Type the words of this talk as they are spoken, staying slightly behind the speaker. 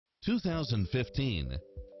2015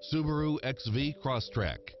 Subaru XV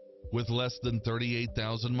Crosstrek. With less than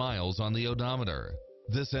 38,000 miles on the odometer,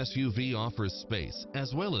 this SUV offers space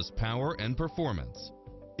as well as power and performance.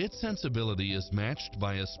 Its sensibility is matched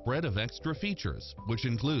by a spread of extra features, which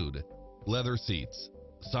include leather seats,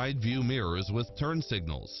 side view mirrors with turn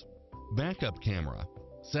signals, backup camera,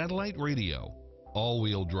 satellite radio,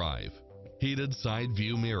 all-wheel drive, heated side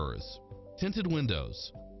view mirrors, tinted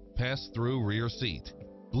windows, pass-through rear seat,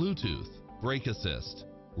 Bluetooth, brake assist,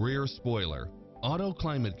 rear spoiler, auto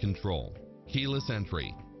climate control, keyless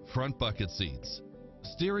entry, front bucket seats,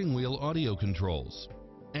 steering wheel audio controls,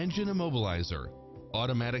 engine immobilizer,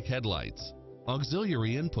 automatic headlights,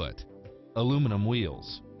 auxiliary input, aluminum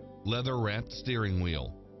wheels, leather-wrapped steering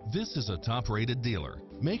wheel. This is a top-rated dealer.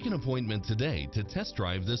 Make an appointment today to test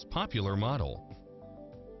drive this popular model.